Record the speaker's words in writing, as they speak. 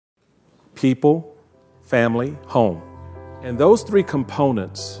people, family, home. And those three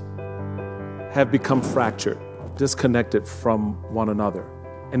components have become fractured, disconnected from one another.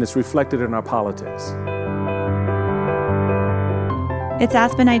 And it's reflected in our politics. It's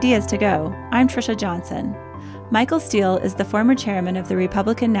Aspen Ideas to Go. I'm Trisha Johnson. Michael Steele is the former chairman of the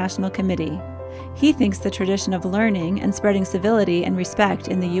Republican National Committee. He thinks the tradition of learning and spreading civility and respect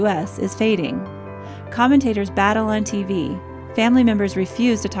in the U.S. is fading. Commentators battle on TV, family members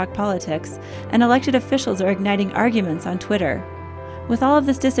refuse to talk politics, and elected officials are igniting arguments on Twitter. With all of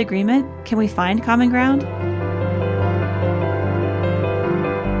this disagreement, can we find common ground?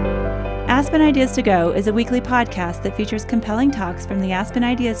 Aspen Ideas to Go is a weekly podcast that features compelling talks from the Aspen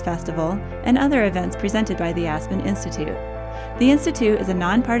Ideas Festival and other events presented by the Aspen Institute. The Institute is a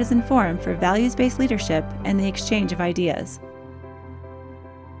nonpartisan forum for values-based leadership and the exchange of ideas.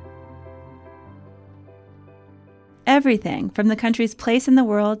 Everything from the country's place in the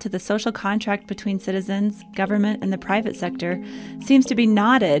world to the social contract between citizens, government, and the private sector seems to be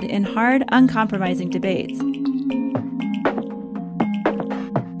knotted in hard, uncompromising debates.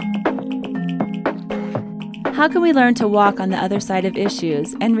 How can we learn to walk on the other side of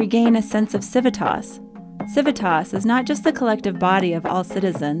issues and regain a sense of civitas? Civitas is not just the collective body of all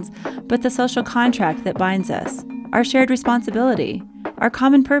citizens, but the social contract that binds us, our shared responsibility, our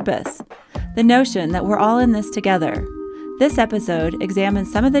common purpose, the notion that we're all in this together. This episode examines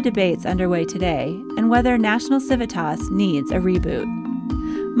some of the debates underway today and whether National Civitas needs a reboot.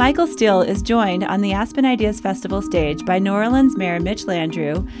 Michael Steele is joined on the Aspen Ideas Festival stage by New Orleans Mayor Mitch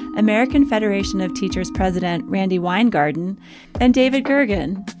Landrieu, American Federation of Teachers President Randi Weingarten, and David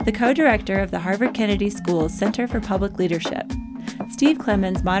Gergen, the co-director of the Harvard Kennedy School's Center for Public Leadership. Steve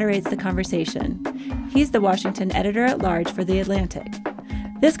Clemons moderates the conversation. He's the Washington editor-at-large for The Atlantic.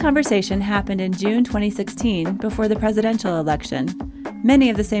 This conversation happened in June 2016 before the presidential election. Many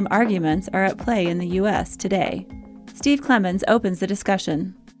of the same arguments are at play in the U.S. today. Steve Clemons opens the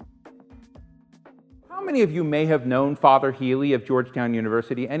discussion. How many of you may have known Father Healy of Georgetown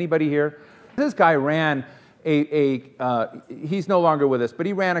University? Anybody here? This guy ran he's no longer with us, but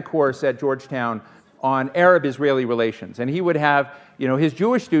he ran a course at Georgetown on Arab-Israeli relations. And he would have, his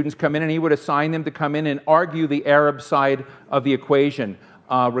Jewish students come in and he would assign them to come in and argue the Arab side of the equation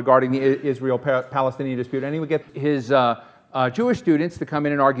regarding the Israel-Palestinian dispute. And he would get his Jewish students to come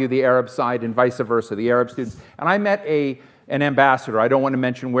in and argue the Arab side and vice versa, the Arab students. And I met an ambassador, I don't want to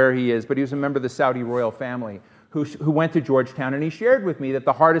mention where he is, but he was a member of the Saudi royal family who went to Georgetown, and he shared with me that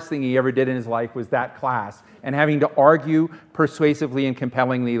the hardest thing he ever did in his life was that class and having to argue persuasively and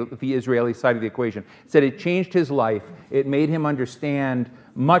compellingly the Israeli side of the equation. He said it changed his life. It made him understand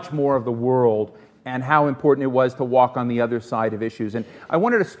much more of the world and how important it was to walk on the other side of issues. And I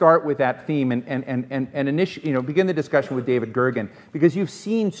wanted to start with that theme and begin the discussion with David Gergen, because you've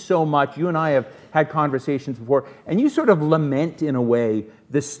seen so much. You and I have had conversations before, and you sort of lament, in a way,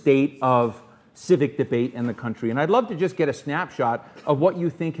 the state of civic debate in the country. And I'd love to just get a snapshot of what you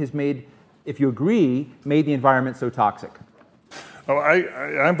think has made, if you agree, made the environment so toxic. Well,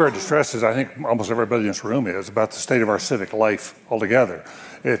 I'm very distressed, as I think almost everybody in this room is, about the state of our civic life altogether.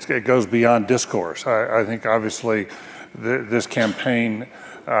 It goes beyond discourse. I think, obviously, this campaign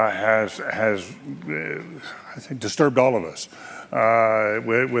has I think, disturbed all of us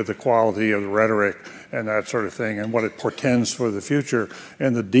with the quality of the rhetoric and that sort of thing, and what it portends for the future,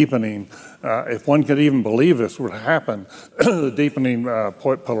 and the deepening, if one could even believe this would happen, the deepening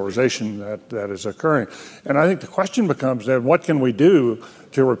polarization that is occurring. And I think the question becomes then, what can we do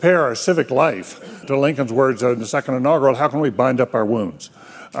to repair our civic life? To Lincoln's words in the second inaugural, how can we bind up our wounds?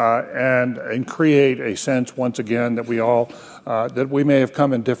 And create a sense, once again, that we all, that we may have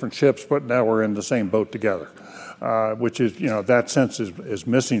come in different ships, but now we're in the same boat together. Which is, that sense is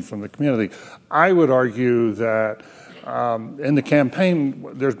missing from the community. I would argue that in the campaign,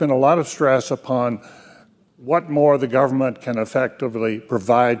 there's been a lot of stress upon what more the government can effectively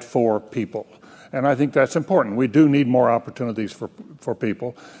provide for people. And I think that's important. We do need more opportunities for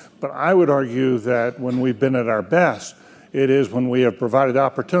people. But I would argue that when we've been at our best, it is when we have provided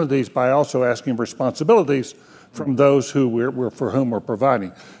opportunities by also asking responsibilities from those for whom we're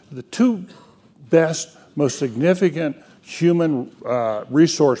providing. The two best, most significant human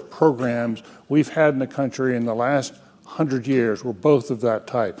resource programs we've had in the country in the last 100 years were both of that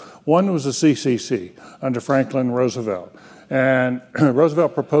type. One was the CCC under Franklin Roosevelt. And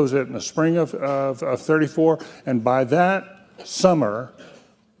Roosevelt proposed it in the spring of 34. And by that summer,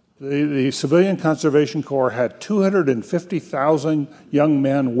 the Civilian Conservation Corps had 250,000 young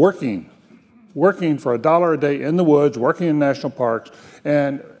men working for $1 a day in the woods, working in national parks.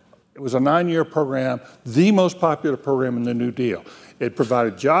 And it was a 9-year program, the most popular program in the New Deal. It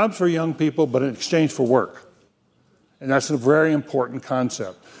provided jobs for young people, but in exchange for work. And that's a very important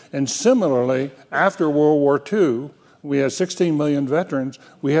concept. And similarly, after World War II, we had 16 million veterans.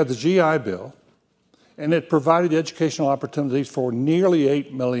 We had the GI Bill, and it provided educational opportunities for nearly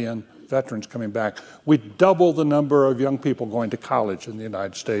 8 million veterans coming back. We doubled the number of young people going to college in the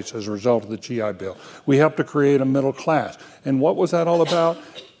United States as a result of the GI Bill. We helped to create a middle class. And what was that all about?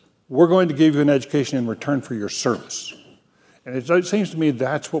 We're going to give you an education in return for your service. And it seems to me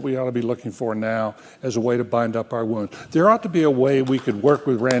that's what we ought to be looking for now as a way to bind up our wounds. There ought to be a way we could work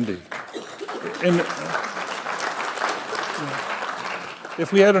with Randi. And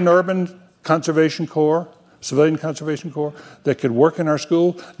if we had an urban conservation corps, civilian conservation corps, that could work in our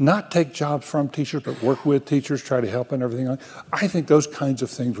school, not take jobs from teachers, but work with teachers, try to help and everything else, I think those kinds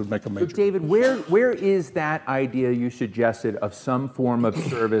of things would make a major difference. David, where is that idea you suggested of some form of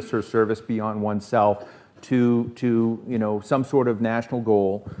service or service beyond oneself to some sort of national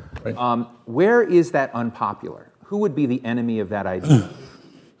goal? Right. Where is that unpopular? Who would be the enemy of that idea?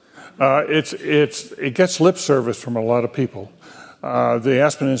 It gets lip service from a lot of people. The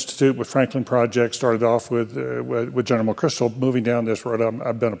Aspen Institute with Franklin Project started off with General McChrystal moving down this road.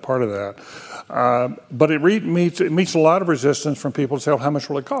 I've been a part of that. But it meets a lot of resistance from people to say, well, how much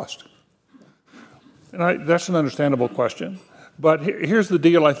will it cost? And that's an understandable question. But here's the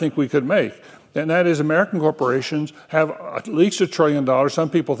deal I think we could make. And that is American corporations have at least $1 trillion. Some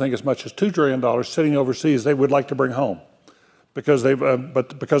people think as much as $2 trillion sitting overseas they would like to bring home. Because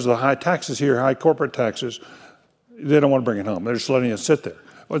because of the high taxes here, high corporate taxes, they don't want to bring it home. They're just letting it sit there.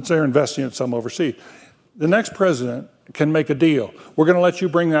 Once they're investing in some overseas. The next president can make a deal. We're going to let you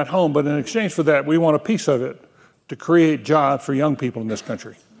bring that home, but in exchange for that, we want a piece of it to create jobs for young people in this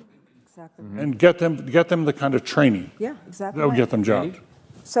country. Exactly. And get them the kind of training. Yeah, exactly. That'll get them jobs.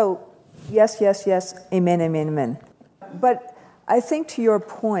 So, yes, yes, yes, amen, amen, amen. But I think to your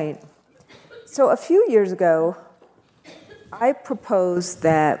point, so a few years ago, I proposed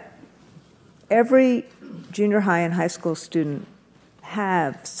that every junior high and high school student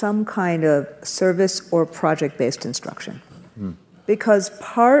have some kind of service or project-based instruction. Because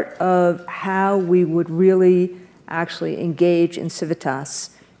part of how we would really actually engage in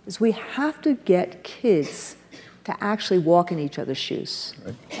Civitas is we have to get kids to actually walk in each other's shoes.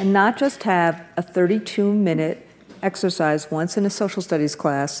 Right. And not just have a 32-minute exercise once in a social studies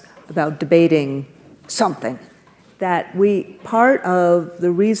class about debating something. Part of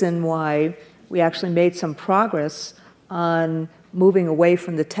the reason why we actually made some progress on moving away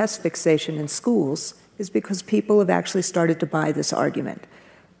from the test fixation in schools is because people have actually started to buy this argument.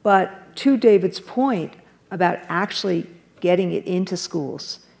 But to David's point about actually getting it into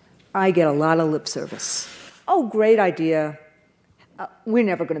schools, I get a lot of lip service. Oh, great idea. We're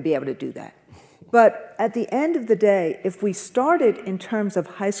never going to be able to do that. But at the end of the day, if we started in terms of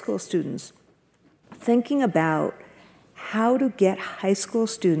high school students thinking about how to get high school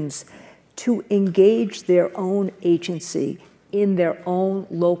students to engage their own agency in their own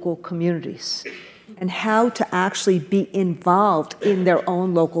local communities and how to actually be involved in their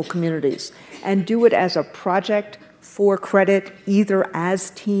own local communities and do it as a project for credit, either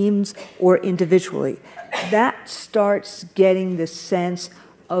as teams or individually. That starts getting the sense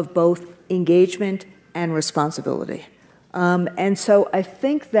of both engagement and responsibility. And so I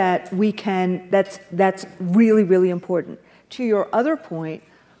think that that's really, really important. To your other point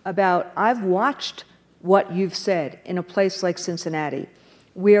about, I've watched what you've said in a place like Cincinnati,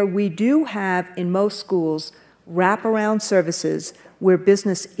 where we do have, in most schools, wraparound services where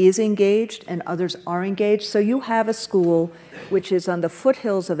business is engaged and others are engaged. So you have a school which is on the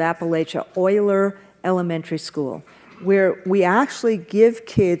foothills of Appalachia, Euler Elementary School, where we actually give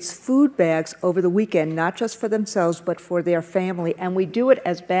kids food bags over the weekend, not just for themselves, but for their family. And we do it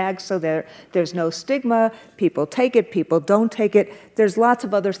as bags so there's no stigma. People take it, people don't take it. There's lots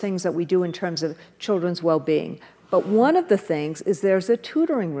of other things that we do in terms of children's well-being. But one of the things is there's a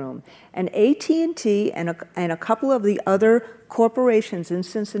tutoring room. And AT&T and a couple of the other corporations in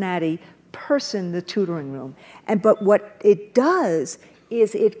Cincinnati person the tutoring room. But what it does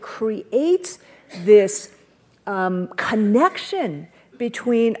is it creates this connection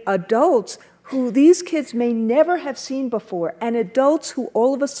between adults who these kids may never have seen before and adults who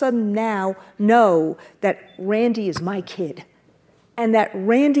all of a sudden now know that Randi is my kid and that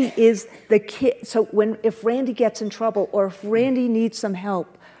Randi is the kid. So if Randi gets in trouble or if Randi needs some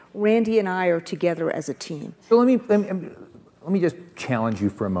help, Randi and I are together as a team. So Let me just challenge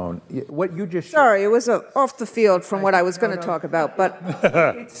you for a moment. What you just Sorry, it was off the field from what I was going to talk about, but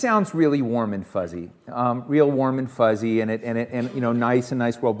it sounds really warm and fuzzy, real warm and fuzzy, and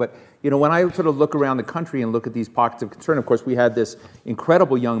nice world. But when I sort of look around the country and look at these pockets of concern, of course, we had this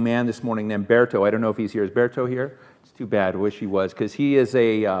incredible young man this morning named Berto. I don't know if he's here. Is Berto here? It's too bad. I wish he was, because he is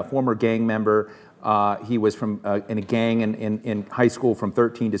a former gang member. He was in a gang in high school from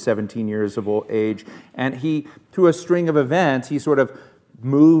 13 to 17 years of age. And he, through a string of events, he sort of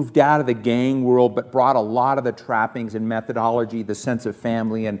moved out of the gang world, but brought a lot of the trappings and methodology, the sense of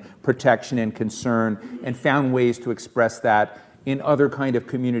family and protection and concern, and found ways to express that in other kind of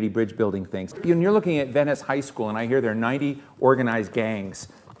community bridge building things. You're looking at Venice High School, and I hear there are 90 organized gangs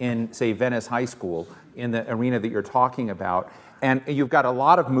in, say, Venice High School in the arena that you're talking about. And you've got a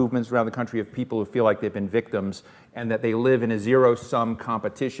lot of movements around the country of people who feel like they've been victims and that they live in a zero-sum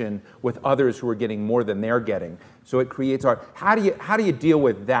competition with others who are getting more than they're getting. So it creates how do you deal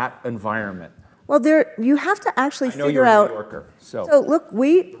with that environment? Well, you have to actually figure out. I know you're a New Yorker, so look,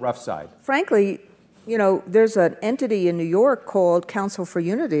 rough side. Frankly, there's an entity in New York called Council for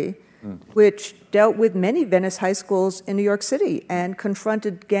Unity, which dealt with many Venice high schools in New York City and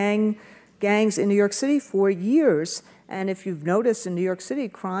confronted gangs in New York City for years. And if you've noticed, in New York City,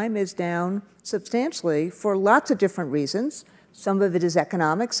 crime is down substantially for lots of different reasons. Some of it is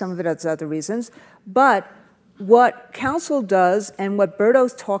economic, some of it is other reasons. But what council does and what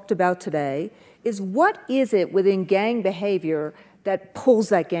Berto's talked about today is what is it within gang behavior that pulls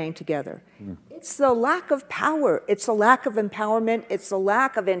that gang together? It's the lack of power. It's the lack of empowerment. It's the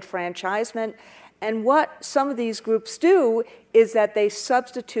lack of enfranchisement. And what some of these groups do is that they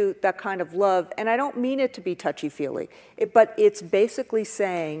substitute that kind of love, and I don't mean it to be touchy-feely, but it's basically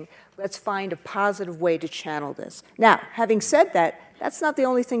saying, let's find a positive way to channel this. Now, having said that, that's not the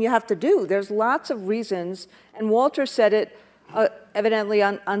only thing you have to do. There's lots of reasons, and Walter said it evidently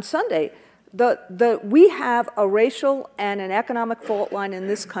on Sunday. We have a racial and an economic fault line in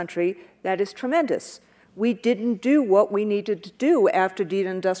this country that is tremendous. We didn't do what we needed to do after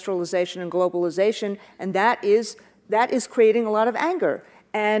deindustrialization and globalization, and that is creating a lot of anger.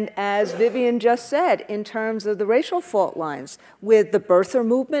 And as Vivian just said, in terms of the racial fault lines, with the birther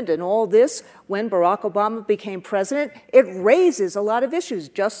movement and all this, when Barack Obama became president, it raises a lot of issues,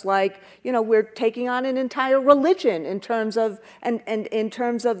 just like, we're taking on an entire religion in terms of, and in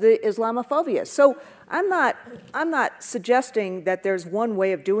terms of the Islamophobia. So I'm not suggesting that there's one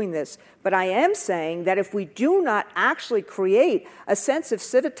way of doing this, but I am saying that if we do not actually create a sense of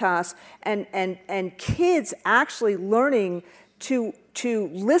civitas and kids actually learning to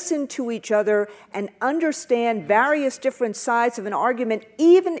listen to each other and understand various different sides of an argument,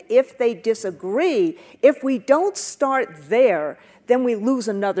 even if they disagree, if we don't start there, then we lose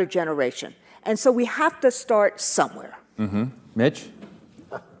another generation. And so we have to start somewhere. Mm-hmm. Mitch?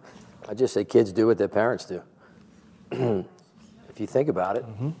 I just say kids do what their parents do. If you think about it.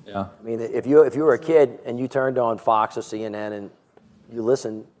 Mm-hmm. Yeah. I mean, if you were a kid and you turned on Fox or CNN and you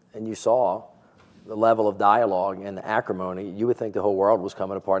listened and you saw the level of dialogue and the acrimony, you would think the whole world was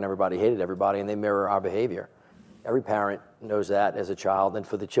coming apart and everybody hated everybody, and they mirror our behavior. Every parent knows that as a child. And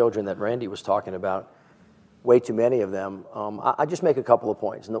for the children that Randi was talking about, way too many of them, I just make a couple of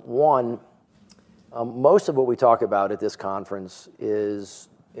points. One, most of what we talk about at this conference is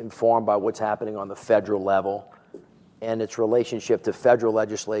informed by what's happening on the federal level and its relationship to federal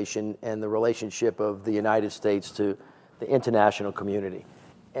legislation and the relationship of the United States to the international community.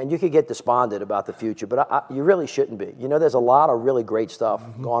 And you could get despondent about the future, but you really shouldn't be. There's a lot of really great stuff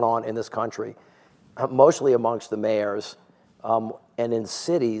going on in this country, mostly amongst the mayors and in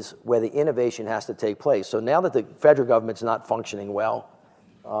cities where the innovation has to take place. So now that the federal government's not functioning well,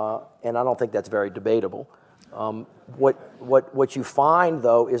 and I don't think that's very debatable, what you find,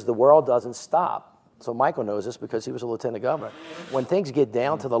 though, is the world doesn't stop. So Michael knows this because he was a lieutenant governor. When things get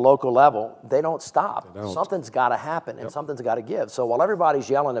down to the local level, they don't stop. Something's got to happen, and something's got to give. So while everybody's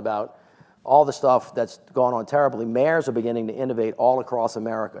yelling about all the stuff that's gone on terribly, mayors are beginning to innovate all across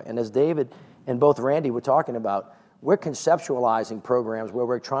America. And as David and both Randi were talking about, we're conceptualizing programs where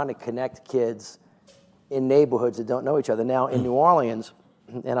we're trying to connect kids in neighborhoods that don't know each other. Now, in New Orleans,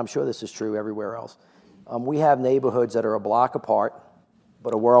 and I'm sure this is true everywhere else, we have neighborhoods that are a block apart,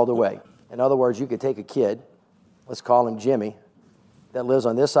 but a world away. In other words, you could take a kid, let's call him Jimmy, that lives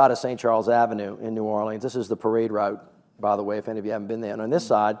on this side of St. Charles Avenue in New Orleans. This is the parade route, by the way, if any of you haven't been there. And on this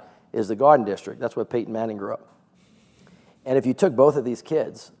side is the Garden District. That's where Peyton Manning grew up. And if you took both of these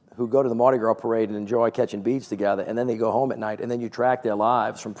kids who go to the Mardi Gras parade and enjoy catching beads together, and then they go home at night, and then you track their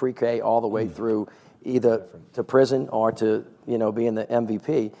lives from pre-K all the way through either to prison or to, being the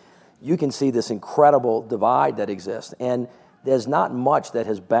MVP, you can see this incredible divide that exists. And there's not much that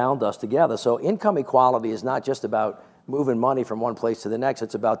has bound us together. So income equality is not just about moving money from one place to the next.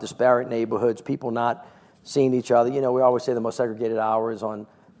 It's about disparate neighborhoods, people not seeing each other. You know, we always say the most segregated hour is on,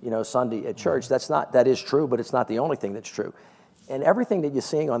 you know, Sunday at church. That is true, but it's not the only thing that's true. And everything that you're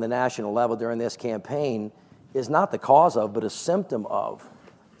seeing on the national level during this campaign is not the cause of, but a symptom of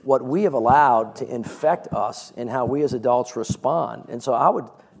what we have allowed to infect us and how we as adults respond. And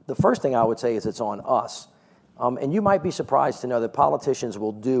so the first thing I would say is it's on us. And you might be surprised to know that politicians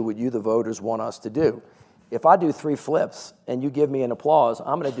will do what you, the voters, want us to do. If I do 3 flips and you give me an applause,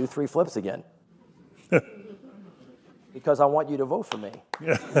 I'm going to do 3 flips again. Because I want you to vote for me.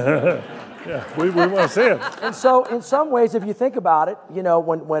 Yeah, we want to see it. And so in some ways, if you think about it, you know,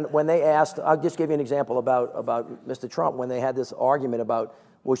 when they asked, I'll just give you an example about Mr. Trump, when they had this argument about,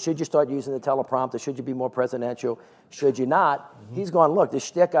 well, should you start using the teleprompter? Should you be more presidential? Should you not? He's going, look, the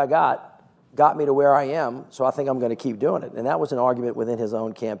shtick I got me to where I am, so I think I'm going to keep doing it. And that was an argument within his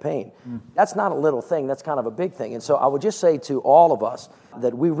own campaign. That's not a little thing, that's kind of a big thing. And so I would just say to all of us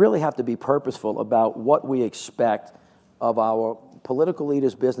that we really have to be purposeful about what we expect of our political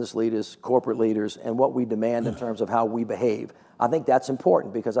leaders, business leaders, corporate leaders, and what we demand in terms of how we behave. I think that's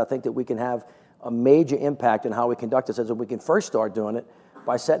important because I think that we can have a major impact in how we conduct ourselves, and we can first start doing it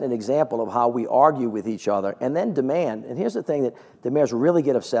by setting an example of how we argue with each other and then demand. And here's the thing that the mayors really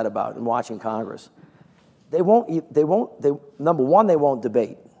get upset about in watching Congress. Number one, they won't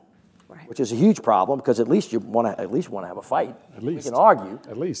debate, right, which is a huge problem because at least you want to have a fight. At least. We can argue.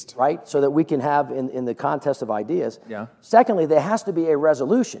 At least. Right? So that we can have in the contest of ideas. Yeah. Secondly, there has to be a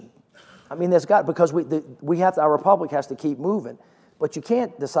resolution. I mean, because our republic has to keep moving. But you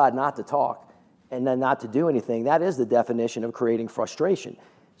can't decide not to talk and then not to do anything. That is the definition of creating frustration.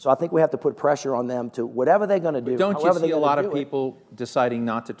 So I think we have to put pressure on them to whatever they're going to do. Don't you see a lot of people deciding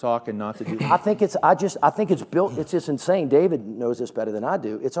not to talk and not to do? I think it's built. It's just insane. David knows this better than I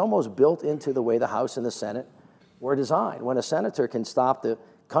do. It's almost built into the way the House and the Senate were designed. When a senator can stop the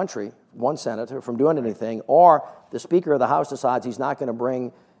country, one senator, from doing anything, or the Speaker of the House decides he's not going to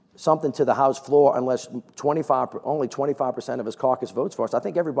bring something to the House floor unless only 25% of his caucus votes for us. I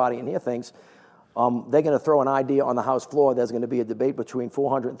think everybody in here thinks they're going to throw an idea on the House floor. There's going to be a debate between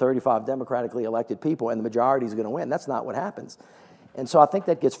 435 democratically elected people, and the majority is going to win. That's not what happens. And so I think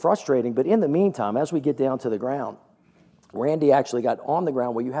that gets frustrating. But in the meantime, as we get down to the ground, Randi actually got on the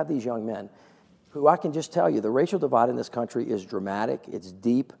ground where you have these young men who I can just tell you, the racial divide in this country is dramatic. It's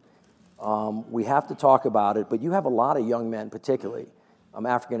deep. We have to talk about it. But you have a lot of young men, particularly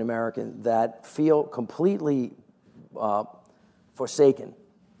African American, that feel completely forsaken.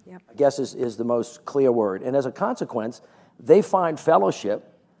 Yep. I guess is the most clear word. And as a consequence, they find fellowship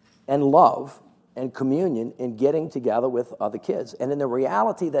and love and communion in getting together with other kids. And in the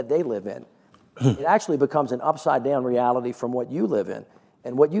reality that they live in, it actually becomes an upside-down reality from what you live in.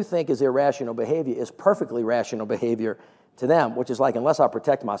 And what you think is irrational behavior is perfectly rational behavior to them, which is like, unless I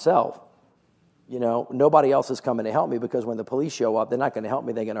protect myself, you know, nobody else is coming to help me, because when the police show up, they're not going to help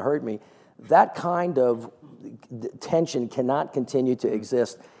me, they're going to hurt me. That kind of tension cannot continue to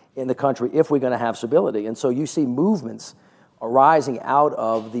exist in the country if we're going to have stability. And so you see movements arising out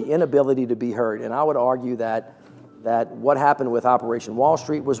of the inability to be heard. And I would argue that what happened with Operation Wall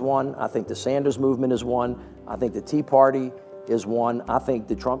Street was one. I think the Sanders movement is one. I think the Tea Party is one. I think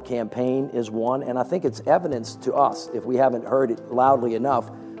the Trump campaign is one. And I think it's evidence to us, if we haven't heard it loudly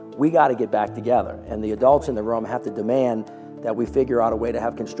enough, we got to get back together. And the adults in the room have to demand that we figure out a way to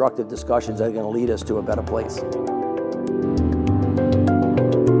have constructive discussions that are going to lead us to a better place.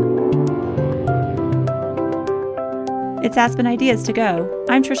 It's Aspen Ideas to Go.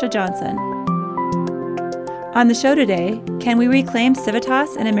 I'm Trisha Johnson. On the show today, can we reclaim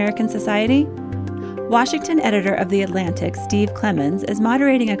Civitas in American society? Washington editor of The Atlantic, Steve Clemons, is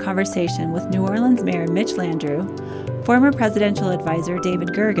moderating a conversation with New Orleans Mayor Mitch Landrieu, former presidential advisor David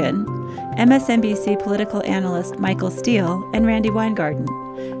Gergen, MSNBC political analyst Michael Steele, and Randi Weingarten.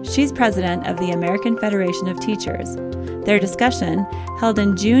 She's president of the American Federation of Teachers. Their discussion, held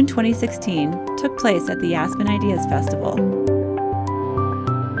in June 2016, took place at the Aspen Ideas Festival.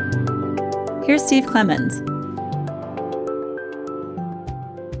 Here's Steve Clemons.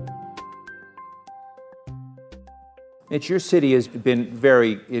 It's your city has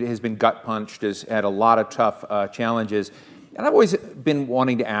been gut punched, has had a lot of tough challenges. And I've always been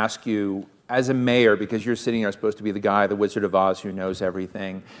wanting to ask you, as a mayor, because you're sitting there supposed to be the guy, the Wizard of Oz, who knows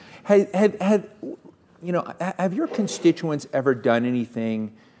everything, have your constituents ever done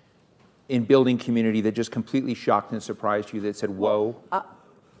anything in building community that just completely shocked and surprised you, that said, whoa?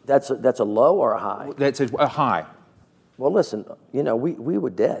 That's a low or a high? That's a high. Well, listen, we were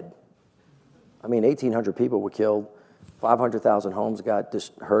dead. I mean, 1,800 people were killed 500,000 homes got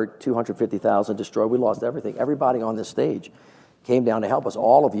hurt, 250,000 destroyed. We lost everything. Everybody on this stage came down to help us.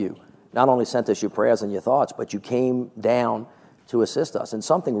 All of you not only sent us your prayers and your thoughts, but you came down to assist us. And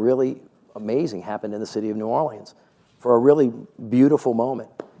something really amazing happened in the city of New Orleans for a really beautiful moment.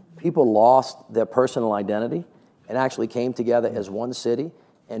 People lost their personal identity and actually came together as one city,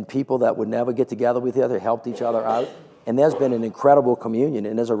 and people that would never get together with each other helped each other out. And there's been an incredible communion,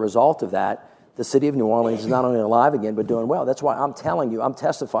 and as a result of that, the city of New Orleans is not only alive again, but doing well. That's why I'm telling you, I'm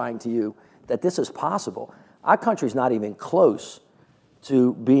testifying to you that this is possible. Our country's not even close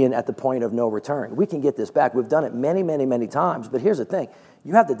to being at the point of no return. We can get this back. We've done it many, many, many times, but here's the thing.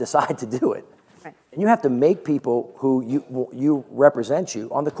 You have to decide to do it. Right. And you have to make people who you represent you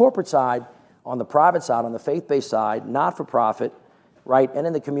on the corporate side, on the private side, on the faith-based side, not-for-profit, right, and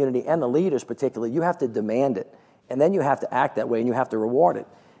in the community, and the leaders particularly, you have to demand it. And then you have to act that way, and you have to reward it.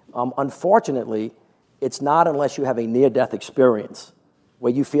 Unfortunately, it's not unless you have a near-death experience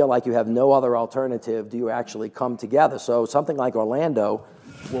where you feel like you have no other alternative do you actually come together. So something like Orlando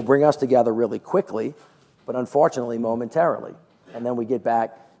will bring us together really quickly, but unfortunately momentarily. And then we get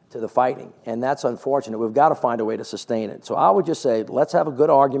back to the fighting. And that's unfortunate. We've got to find a way to sustain it. So I would just say, let's have a good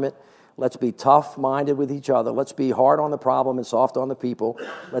argument. Let's be tough-minded with each other. Let's be hard on the problem and soft on the people.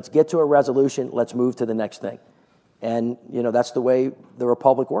 Let's get to a resolution. Let's move to the next thing. And, you know, that's the way the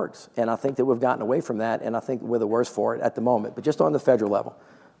Republic works. And I think that we've gotten away from that, and I think we're the worst for it at the moment. But just on the federal level.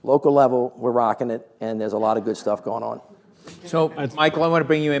 Local level, we're rocking it, and there's a lot of good stuff going on. So, Michael, I want to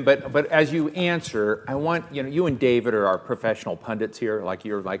bring you in, but as you answer, I want, you and David are our professional pundits here, like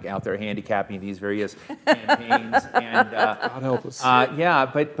you're like out there handicapping these various campaigns. And, God help us. Yeah,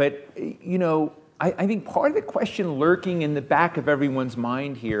 but you know, I think part of the question lurking in the back of everyone's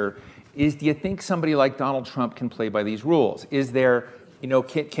mind here is, do you think somebody like Donald Trump can play by these rules? Is there, you know,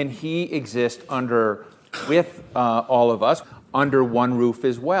 can he exist with all of us under one roof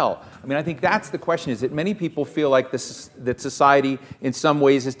as well? I mean, I think that's the question, is that many people feel like that society in some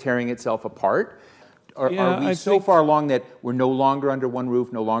ways is tearing itself apart. Are we so far along that we're no longer under one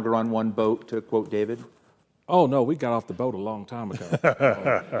roof, no longer on one boat, to quote David? Oh, no, we got off the boat a long time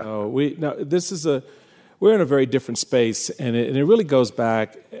ago. We're in a very different space, and it really goes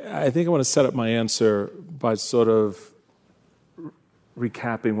back. I think I want to set up my answer by sort of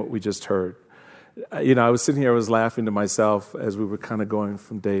recapping what we just heard. You know, I was sitting here, I was laughing to myself as we were kind of going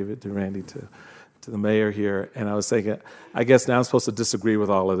from David to Randi to the mayor here, and I was thinking, I guess now I'm supposed to disagree with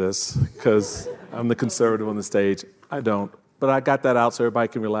all of this because I'm the conservative on the stage. I don't, but I got that out so everybody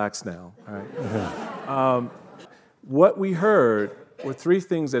can relax now. All right. What we heard were three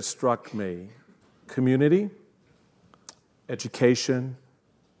things that struck me: community, education,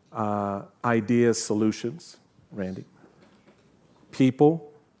 ideas, solutions, Randi,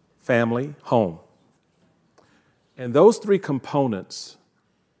 people, family, home. And those three components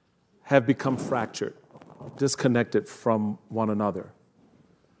have become fractured, disconnected from one another.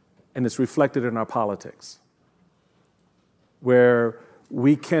 And it's reflected in our politics, where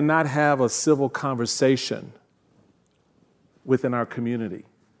we cannot have a civil conversation within our community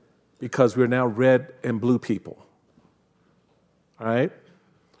because we're now red and blue people. All right?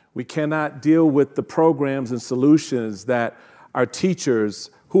 We cannot deal with the programs and solutions that our teachers,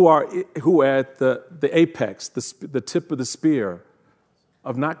 who are at the apex, the tip of the spear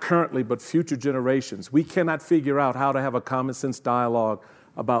of not currently but future generations. We cannot figure out how to have a common sense dialogue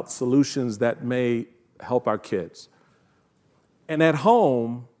about solutions that may help our kids. And at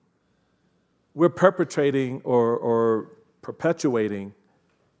home, we're perpetrating or perpetuating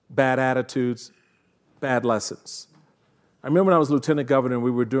bad attitudes, bad lessons. I remember when I was lieutenant governor and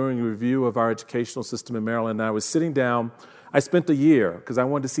we were doing a review of our educational system in Maryland, and I was sitting down. I spent a year because I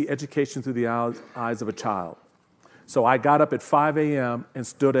wanted to see education through the eyes of a child. So I got up at 5 a.m. and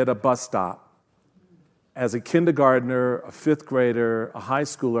stood at a bus stop, as a kindergartner, a fifth grader, a high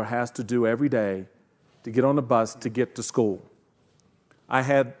schooler has to do every day to get on the bus to get to school. I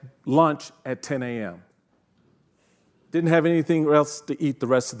had lunch at 10 a.m. Didn't have anything else to eat the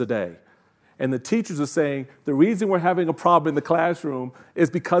rest of the day. And the teachers are saying, the reason we're having a problem in the classroom is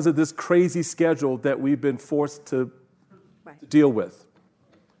because of this crazy schedule that we've been forced to deal with.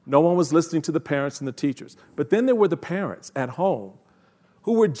 No one was listening to the parents and the teachers. But then there were the parents at home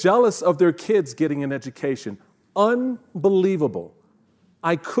who were jealous of their kids getting an education. Unbelievable.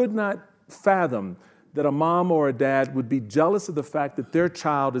 I could not fathom that a mom or a dad would be jealous of the fact that their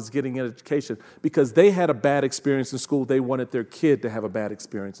child is getting an education because they had a bad experience in school. They wanted their kid to have a bad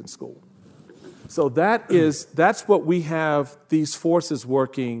experience in school. So that's what we have, these forces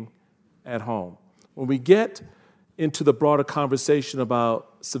working at home. When we get into the broader conversation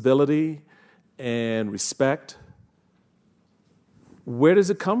about civility and respect where does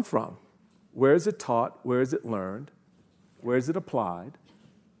it come from? Where is it taught? Where is it learned? Where is it applied?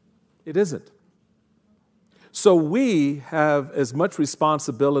 It isn't. So we have as much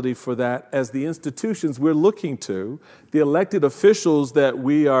responsibility for that as the institutions we're looking to, the elected officials that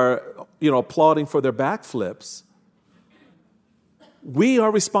we are, applauding for their backflips. We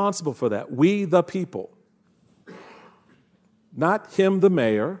are responsible for that. We, the people. Not him, the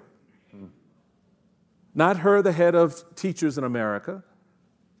mayor. Not her, the head of teachers in America.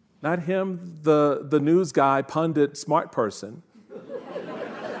 Not him, the news guy, pundit, smart person.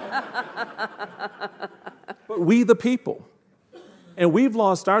 But we, the people. And we've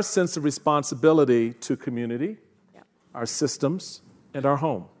lost our sense of responsibility to community, our systems, and our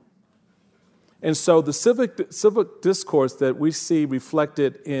home. And so the civic discourse that we see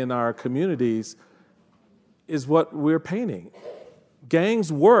reflected in our communities is what we're painting.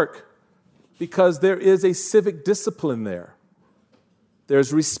 Gangs work because there is a civic discipline there.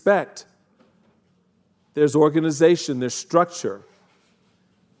 There's respect. There's organization. There's structure.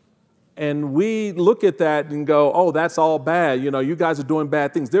 And we look at that and go, oh, that's all bad. You guys are doing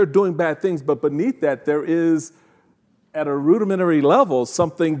bad things. They're doing bad things, but beneath that, there is, at a rudimentary level,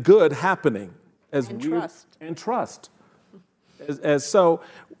 something good happening. Trust. So,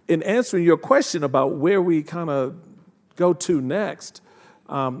 in answering your question about where we kind of go to next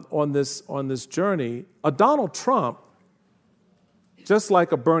on this journey, a Donald Trump, just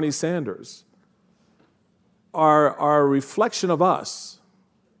like a Bernie Sanders, are a reflection of us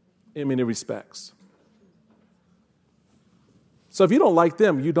in many respects. So if you don't like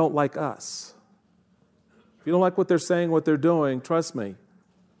them, you don't like us. If you don't like what they're saying, what they're doing, trust me,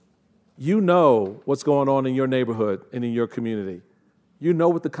 you know what's going on in your neighborhood and in your community. You know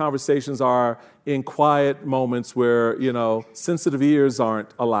what the conversations are in quiet moments where, sensitive ears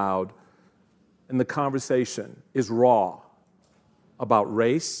aren't allowed. And the conversation is raw about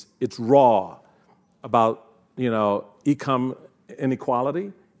race. It's raw about, income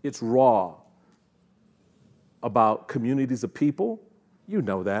inequality. It's raw about communities of people. You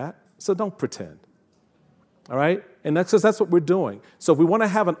know that. So don't pretend. All right? And that's what we're doing. So if we want to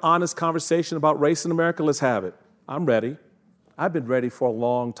have an honest conversation about race in America, let's have it. I'm ready. I've been ready for a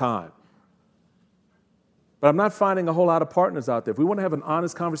long time. But I'm not finding a whole lot of partners out there. If we want to have an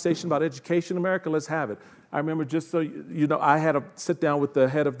honest conversation about education in America, let's have it. I remember, just so you know, I had a sit down with the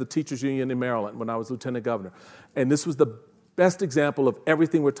head of the teachers union in Maryland when I was lieutenant governor. And this was the best example of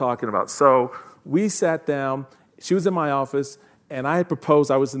everything we're talking about. So we sat down, she was in my office, and I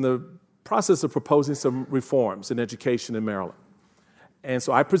was in the process of proposing some reforms in education in Maryland. And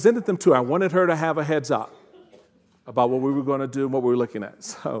so I presented them to her. I wanted her to have a heads up about what we were going to do and what we were looking at.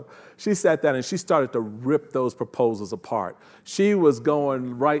 So she sat down and she started to rip those proposals apart. She was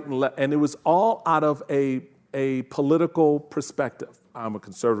going right and left, and it was all out of a political perspective. I'm a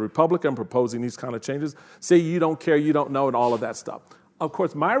conservative Republican, proposing these kind of changes. Say you don't care, you don't know, and all of that stuff. Of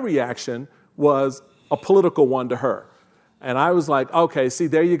course, my reaction was a political one to her. And I was like, okay, see,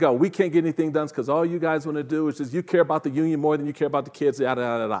 there you go. We can't get anything done because all you guys want to do is just you care about the union more than you care about the kids, yada,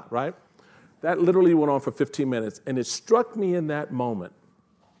 yada, yada, right? That literally went on for 15 minutes. And it struck me in that moment,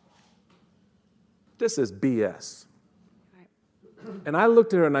 this is BS. Right. And I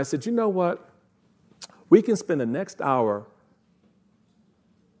looked at her and I said, you know what? We can spend the next hour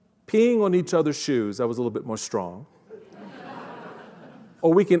peeing on each other's shoes. I was a little bit more strong.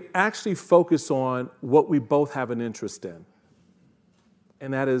 Or we can actually focus on what we both have an interest in.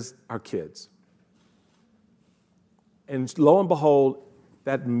 And that is our kids. And lo and behold,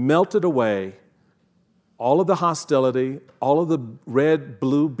 that melted away all of the hostility, all of the red,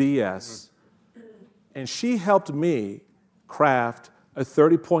 blue BS. And she helped me craft a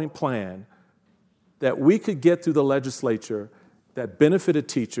 30-point plan that we could get through the legislature that benefited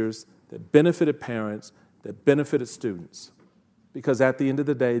teachers, that benefited parents, that benefited students. Because at the end of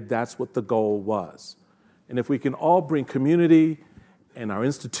the day, that's what the goal was. And if we can all bring community and our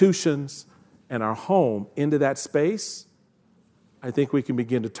institutions and our home into that space, I think we can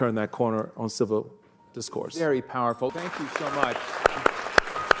begin to turn that corner on civil discourse. Very powerful. Thank you so much.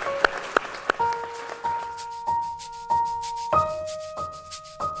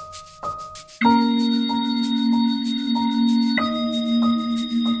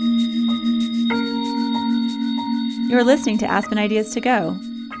 You're listening to Aspen Ideas to Go.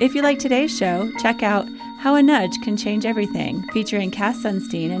 If you like today's show, check out How a Nudge Can Change Everything, featuring Cass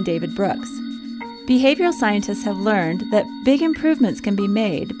Sunstein and David Brooks. Behavioral scientists have learned that big improvements can be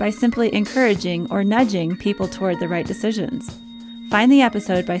made by simply encouraging or nudging people toward the right decisions. Find the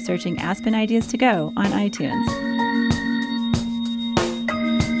episode by searching Aspen Ideas to Go on iTunes.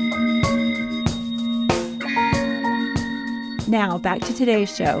 Now, back to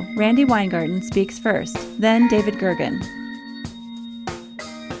today's show. Randi Weingarten speaks first, then David Gergen.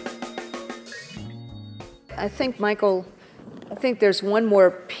 I think there's one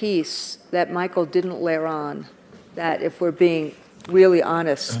more piece that Michael didn't layer on, that if we're being really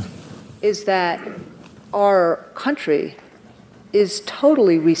honest, is that our country is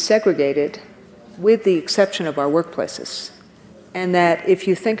totally resegregated with the exception of our workplaces. And that if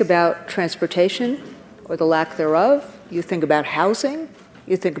you think about transportation or the lack thereof, you think about housing,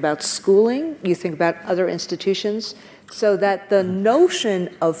 you think about schooling, you think about other institutions, so that the notion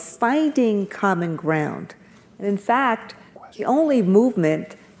of finding common ground, and in fact, the only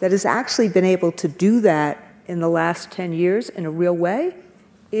movement that has actually been able to do that in the last 10 years in a real way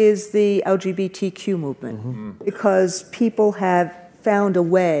is the LGBTQ movement, because people have found a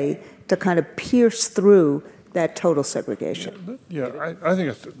way to kind of pierce through that total segregation. Yeah, I think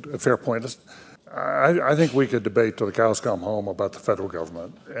it's a fair point. I think we could debate till the cows come home about the federal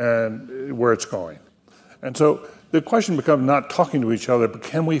government and where it's going. And so the question becomes not talking to each other, but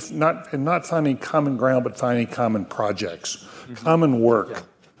can we not finding common ground, but finding common projects, common work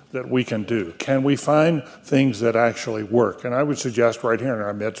that we can do? Can we find things that actually work? And I would suggest right here in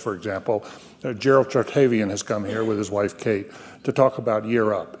our midst, for example, Gerald Chartavian has come here with his wife, Kate, to talk about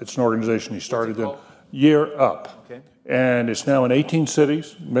Year Up. It's an organization he started in Year Up. Okay. And it's now in 18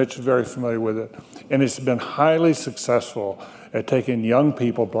 cities. Mitch is very familiar with it. And it's been highly successful at taking young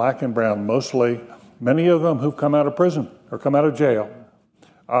people, black and brown mostly, many of them who've come out of prison or come out of jail,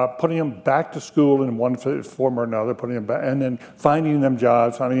 putting them back to school in one form or another, putting them back, and then finding them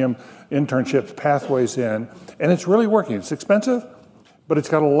jobs, finding them internships, pathways in. And it's really working. It's expensive, but it's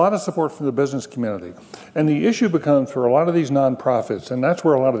got a lot of support from the business community. And the issue becomes for a lot of these nonprofits, and that's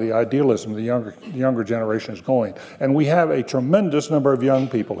where a lot of the idealism of the younger generation is going. And we have a tremendous number of young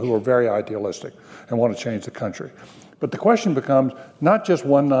people who are very idealistic and want to change the country. But the question becomes not just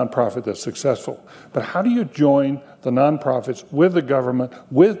one nonprofit that's successful, but how do you join the nonprofits with the government,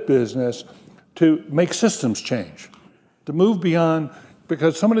 with business, to make systems change, to move beyond,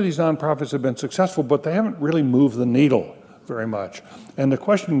 because some of these nonprofits have been successful, but they haven't really moved the needle very much. And the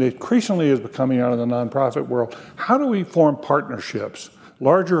question that increasingly is becoming out of the nonprofit world, how do we form partnerships,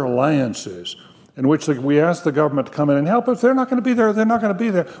 larger alliances, in which we ask the government to come in and help? If they're not going to be there, they're not going to be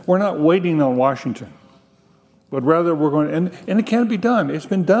there. We're not waiting on Washington. But rather we're going, and it can be done. It's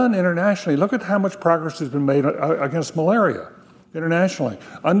been done internationally. Look at how much progress has been made against malaria internationally,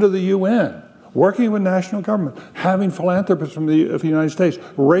 under the UN, working with national government, having philanthropists from the United States.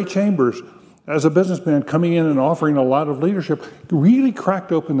 Ray Chambers, as a businessman, coming in and offering a lot of leadership, really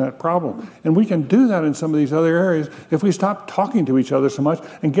cracked open that problem. And we can do that in some of these other areas if we stop talking to each other so much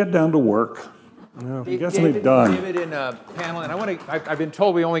and get down to work. Yeah. Get something done. David, in a panel, and I've been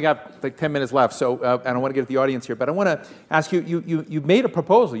told we only got like 10 minutes left, so and I want to get to the audience here, but I want to ask you, you made a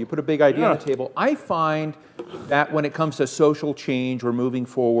proposal, you put a big idea on the table. I find that when it comes to social change or moving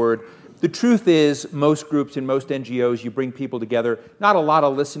forward, the truth is most groups and most NGOs, you bring people together, not a lot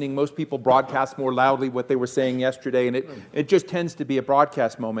of listening. Most people broadcast more loudly what they were saying yesterday, and it just tends to be a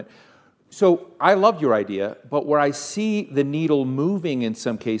broadcast moment. So I loved your idea, but where I see the needle moving in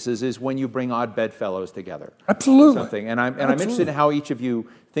some cases is when you bring odd bedfellows together. Absolutely. Something. And I'm interested in how each of you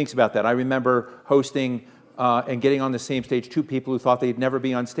thinks about that. I remember hosting and getting on the same stage two people who thought they'd never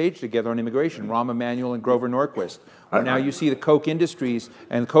be on stage together on immigration, Rahm Emanuel and Grover Norquist. Now you see the Koch industries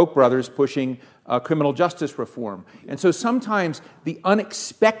and Koch brothers pushing criminal justice reform. And so sometimes the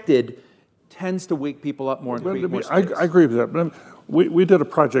unexpected tends to wake people up more and create more space. I agree with that. But we did a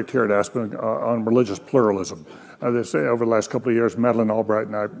project here at Aspen on religious pluralism. Over the last couple of years, Madeleine Albright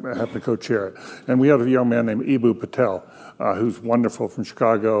and I happened to co-chair it. And we had a young man named Ibu Patel, who's wonderful, from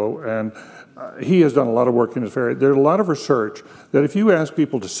Chicago. And he has done a lot of work in this area. There's a lot of research that if you ask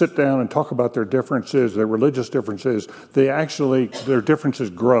people to sit down and talk about their differences, their religious differences, their differences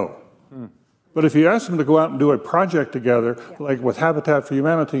grow. But if you ask them to go out and do a project together, like with Habitat for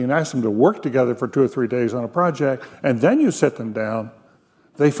Humanity, and ask them to work together for 2 or 3 days on a project, and then you sit them down,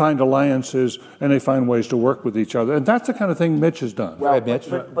 they find alliances and they find ways to work with each other. And that's the kind of thing Mitch has done. Well,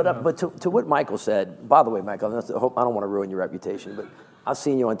 but to what Michael said, by the way, Michael, I don't want to ruin your reputation, but I've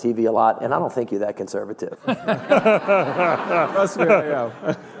seen you on TV a lot, and I don't think you're that conservative.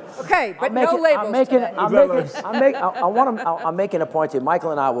 Okay, but no labels today. I'm making a point here.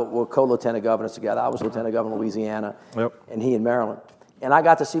 Michael and I were co-lieutenant governors together. I was lieutenant governor of Louisiana, and he in Maryland. And I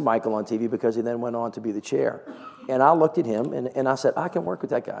got to see Michael on TV because he then went on to be the chair. And I looked at him, and I said, I can work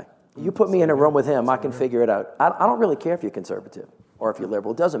with that guy. You put me in a room with him, I can figure it out. I don't really care if you're conservative or if you're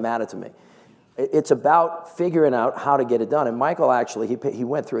liberal. It doesn't matter to me. It's about figuring out how to get it done. And Michael actually, he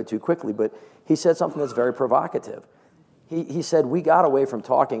went through it too quickly, but he said something that's very provocative. he said, we got away from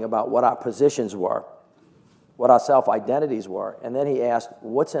talking about what our positions were, what our self-identities were, and then he asked,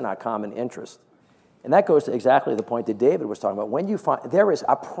 what's in our common interest? And that goes to exactly the point that David was talking about. When you find,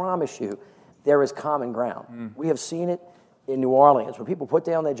 I promise you, there is common ground. We have seen it in New Orleans, when people put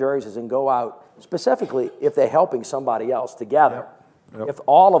down their jerseys and go out, specifically if they're helping somebody else together. Yep. If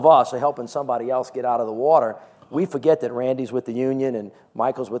all of us are helping somebody else get out of the water, we forget that Randi's with the union and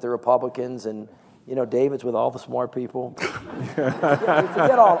Michael's with the Republicans and David's with all the smart people. we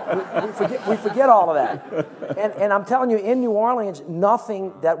forget all of that. And I'm telling you, in New Orleans,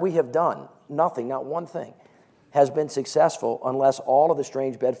 nothing that we have done, nothing, not one thing, has been successful unless all of the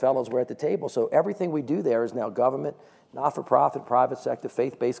strange bedfellows were at the table. So everything we do there is now government, not-for-profit, private sector,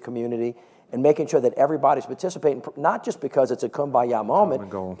 faith-based community, and making sure that everybody's participating, not just because it's a kumbaya moment,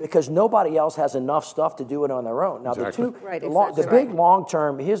 because nobody else has enough stuff to do it on their own. Now, the big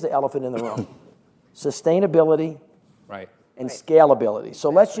long-term, here's the elephant in the room, sustainability and scalability. So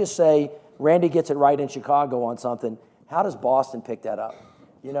let's just say Randi gets it right in Chicago on something. How does Boston pick that up?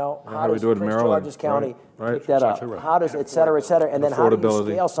 How does Prince George's County pick that up? How does et cetera, and then how do you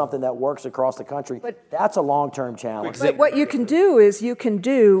scale something that works across the country? That's a long-term challenge. But what you can do is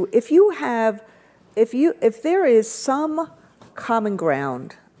if there is some common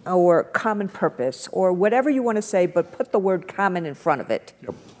ground or common purpose or whatever you want to say, but put the word common in front of it,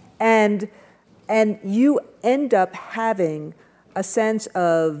 and you end up having a sense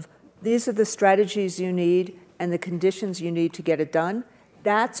of these are the strategies you need and the conditions you need to get it done.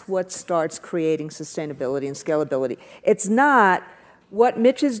 That's what starts creating sustainability and scalability. It's not what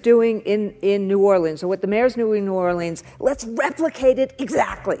Mitch is doing in New Orleans or what the mayor's doing in New Orleans. Let's replicate it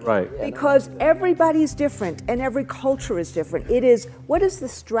exactly. Right. Because everybody's different and every culture is different. It is, what is the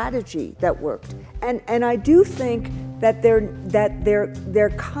strategy that worked? And I do think that there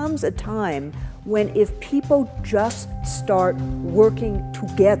comes a time when if people just start working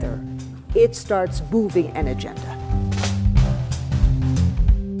together, it starts moving an agenda.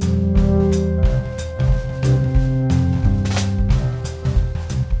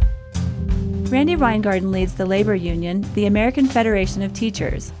 Randi Weingarten leads the labor union, the American Federation of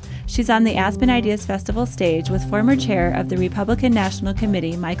Teachers. She's on the Aspen Ideas Festival stage with former chair of the Republican National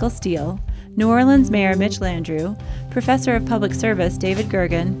Committee, Michael Steele, New Orleans Mayor Mitch Landrieu, Professor of Public Service David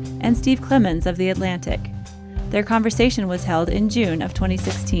Gergen, and Steve Clemons of The Atlantic. Their conversation was held in June of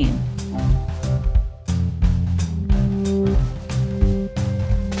 2016.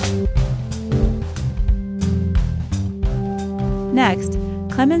 Next,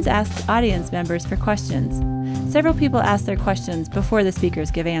 Clemons asks audience members for questions. Several people ask their questions before the speakers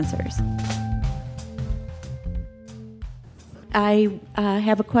give answers. I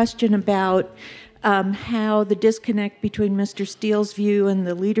have a question about how the disconnect between Mr. Steele's view and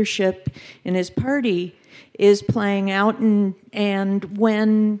the leadership in his party is playing out, and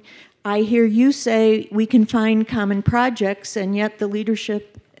when I hear you say we can find common projects, and yet the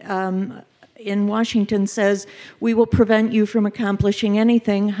leadership in Washington says we will prevent you from accomplishing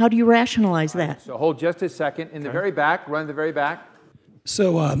anything. How do you rationalize that? So hold just a second. In the very back, run to the very back.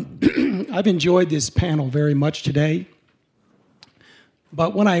 So I've enjoyed this panel very much today.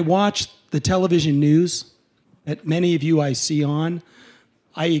 But when I watch the television news that many of you I see on,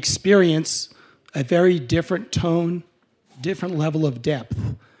 I experience a very different tone, different level of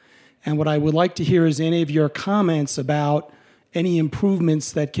depth. And what I would like to hear is any of your comments about any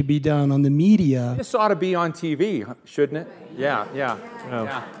improvements that could be done on the media. This ought to be on TV, shouldn't it? Yeah.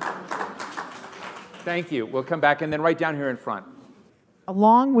 Thank you. We'll come back, and then right down here in front.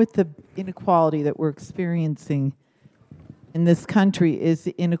 Along with the inequality that we're experiencing in this country is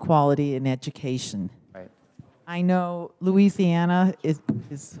the inequality in education. Right. I know Louisiana is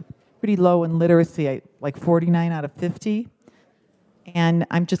pretty low in literacy, like 49 out of 50. And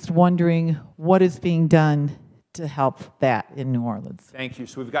I'm just wondering what is being done to help that in New Orleans. Thank you.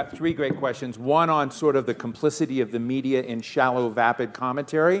 So we've got three great questions. One on sort of the complicity of the media in shallow, vapid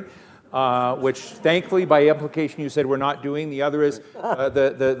commentary, which thankfully by implication you said we're not doing. The other is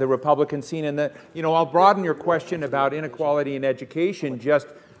the Republican scene. And I'll broaden your question about inequality in education, just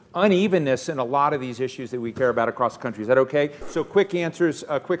unevenness in a lot of these issues that we care about across the country. Is that okay? So quick answers,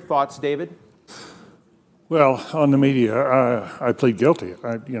 quick thoughts, David? Well, on the media, I plead guilty.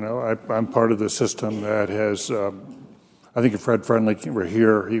 I'm part of the system that has, I think if Fred Friendly were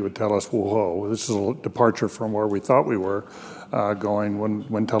here, he would tell us, whoa, this is a departure from where we thought we were going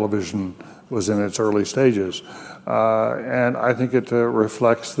when television was in its early stages. And I think it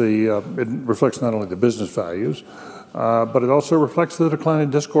reflects not only the business values, but it also reflects the decline in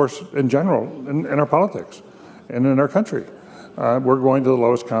discourse in general in our politics and in our country. we're going to the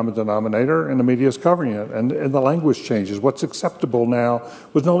lowest common denominator, and the media is covering it. And the language changes. What's acceptable now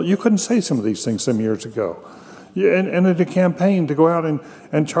was you couldn't say some of these things some years ago. And in a campaign to go out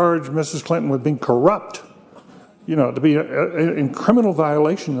and charge Mrs. Clinton with being corrupt, to be in criminal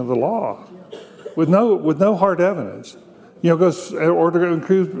violation of the law, with no hard evidence, or to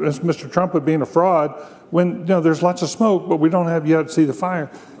accuse Mr. Trump of being a fraud when there's lots of smoke, but we don't have yet see the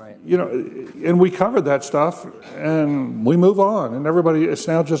fire. And we covered that stuff, and we move on, and it's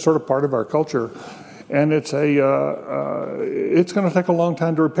now just sort of part of our culture, and it's going to take a long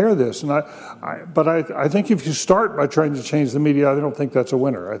time to repair this. But I think if you start by trying to change the media, I don't think that's a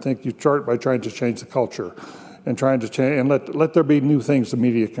winner. I think you start by trying to change the culture, and trying to change, and let there be new things the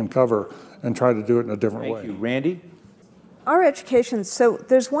media can cover, and try to do it in a different way. Thank you, Randi. Our education. So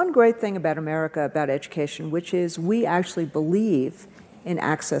there's one great thing about America, about education, which is we actually believe in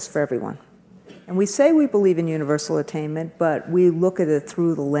access for everyone. And we say we believe in universal attainment, but we look at it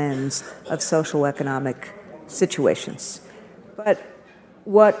through the lens of social economic situations. But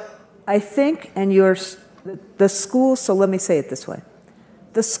what I think, and the schools, so let me say it this way.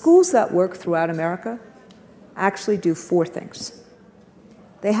 The schools that work throughout America actually do four things.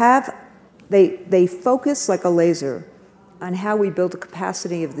 They focus like a laser on how we build the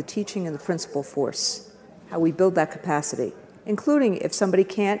capacity of the teaching and the principal force, how we build that capacity, including if somebody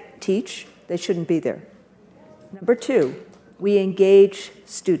can't teach, they shouldn't be there. Number two, we engage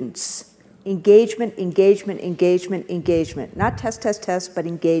students. Engagement, engagement, engagement, engagement. Not test, but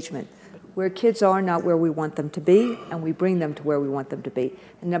engagement. Where kids are, not where we want them to be, and we bring them to where we want them to be.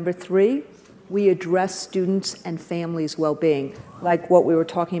 And number three, we address students' and families' well-being, like what we were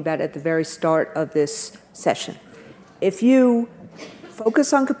talking about at the very start of this session. If you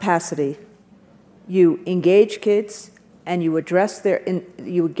focus on capacity, you engage kids, and you engage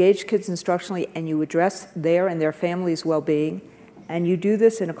kids instructionally, and you address their and their families' well-being, and you do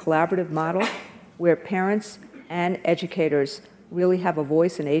this in a collaborative model where parents and educators really have a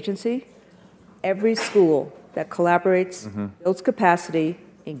voice and agency. Every school that collaborates, builds capacity,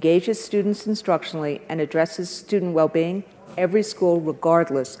 engages students instructionally, and addresses student well-being, every school,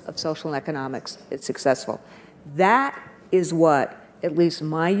 regardless of social and economics, is successful. That is what, at least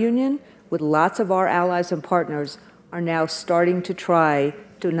my union, with lots of our allies and partners, are now starting to try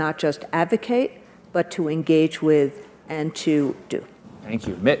to not just advocate, but to engage with and to do. Thank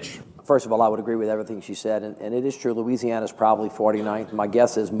you. Mitch. First of all, I would agree with everything she said, and it is true, Louisiana's probably 49th. My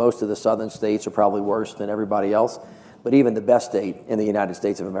guess is most of the southern states are probably worse than everybody else, but even the best state in the United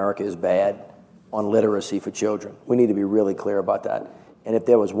States of America is bad on literacy for children. We need to be really clear about that. And if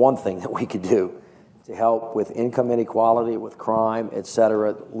there was one thing that we could do to help with income inequality, with crime, et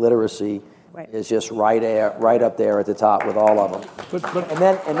cetera, literacy is just right up there at the top with all of them. And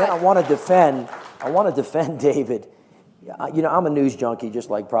then I want to defend David. I'm a news junkie, just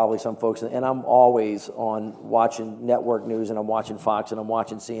like probably some folks, and I'm always on watching network news, and I'm watching Fox, and I'm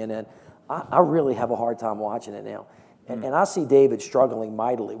watching CNN. I really have a hard time watching it now. And I see David struggling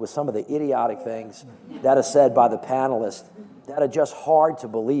mightily with some of the idiotic things that are said by the panelists that are just hard to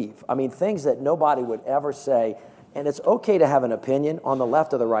believe. I mean, things that nobody would ever say. And it's okay to have an opinion on the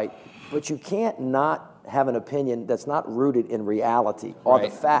left or the right, but you can't not have an opinion that's not rooted in reality or the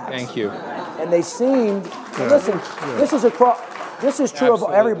facts. Thank you. And they seemed, listen, this is true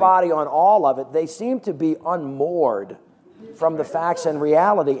of everybody on all of it. They seem to be unmoored from the facts and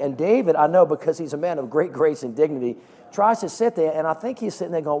reality. And David, I know because he's a man of great grace and dignity, tries to sit there, and I think he's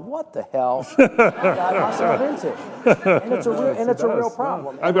sitting there going, what the hell got myself into? And it's a real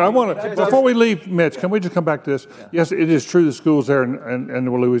problem. I want to, before we leave, Mitch, can we just come back to this? Yeah. Yes, it is true the schools there in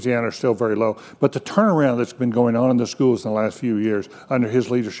Louisiana are still very low, but the turnaround that's been going on in the schools in the last few years under his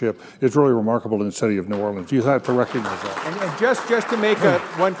leadership is really remarkable in the city of New Orleans. You have to recognize that. And just to make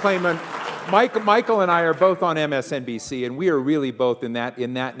one claim on, Michael and I are both on MSNBC, and we are really both in that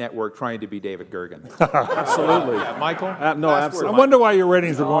network trying to be David Gergen. Absolutely. Yeah, Michael? No, absolutely. I wonder why your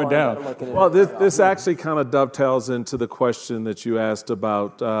ratings are going down. Well, this actually kind of dovetails into the question that you asked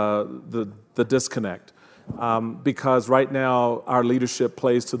about the disconnect. Because right now, our leadership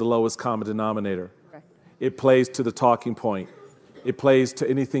plays to the lowest common denominator. Okay. It plays to the talking point. It plays to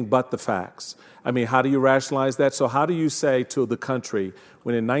anything but the facts. I mean, how do you rationalize that? So how do you say to the country,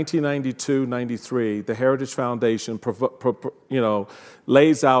 when in 1992-93, the Heritage Foundation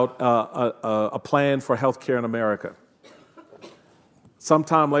lays out a plan for health care in America?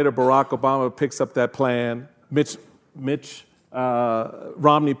 Sometime later, Barack Obama picks up that plan. Mitch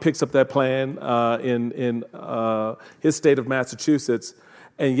Romney picks up that plan in his state of Massachusetts.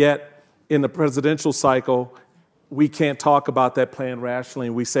 And yet, in the presidential cycle, we can't talk about that plan rationally,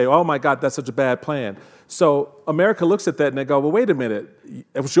 and we say, oh my God, that's such a bad plan. So America looks at that and they go, well, wait a minute,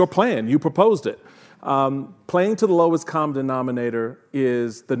 it was your plan, you proposed it. Playing to the lowest common denominator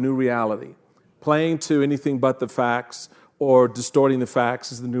is the new reality. Playing to anything but the facts or distorting the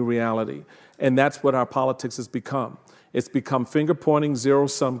facts is the new reality. And that's what our politics has become. It's become finger-pointing,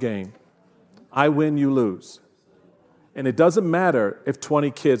 zero-sum game. I win, you lose. And it doesn't matter if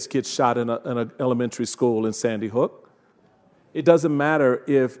 20 kids get shot in an elementary school in Sandy Hook. It doesn't matter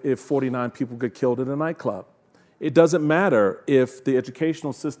if 49 people get killed in a nightclub. It doesn't matter if the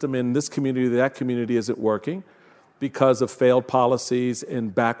educational system in this community or that community isn't working because of failed policies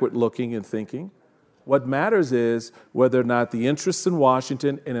and backward looking and thinking. What matters is whether or not the interests in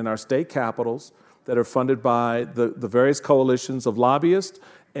Washington and in our state capitals that are funded by the various coalitions of lobbyists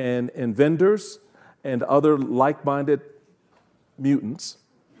and vendors and other like-minded mutants,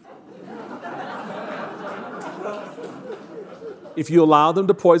 if you allow them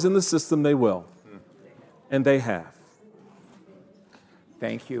to poison the system, they will. And they have.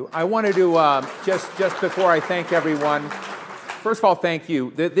 Thank you. I wanted to, just before I thank everyone, first of all, thank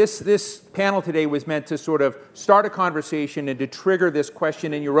you. This panel today was meant to sort of start a conversation and to trigger this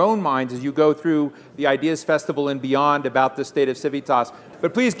question in your own minds as you go through the Ideas Festival and beyond about the state of Civitas.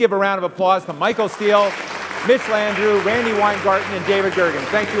 But please give a round of applause to Michael Steele, Mitch Landrieu, Randi Weingarten, and David Gergen.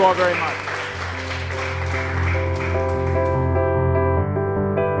 Thank you all very much.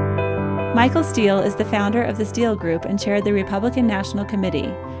 Michael Steele is the founder of the Steele Group and chaired the Republican National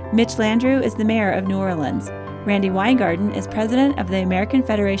Committee. Mitch Landrieu is the mayor of New Orleans. Randi Weingarten is president of the American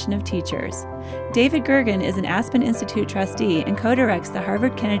Federation of Teachers. David Gergen is an Aspen Institute trustee and co-directs the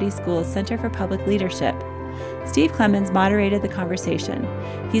Harvard Kennedy School's Center for Public Leadership. Steve Clemons moderated the conversation.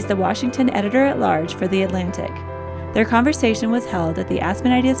 He's the Washington editor-at-large for The Atlantic. Their conversation was held at the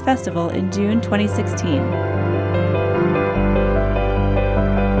Aspen Ideas Festival in June 2016.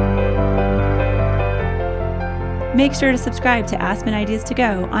 Make sure to subscribe to Aspen Ideas to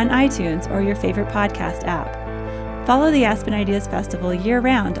Go on iTunes or your favorite podcast app. Follow the Aspen Ideas Festival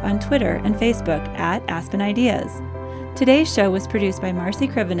year-round on Twitter and Facebook at Aspen Ideas. Today's show was produced by Marcy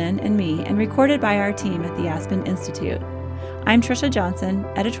Krivonen and me and recorded by our team at the Aspen Institute. I'm Trisha Johnson,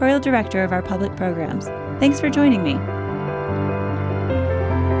 editorial director of our public programs. Thanks for joining me.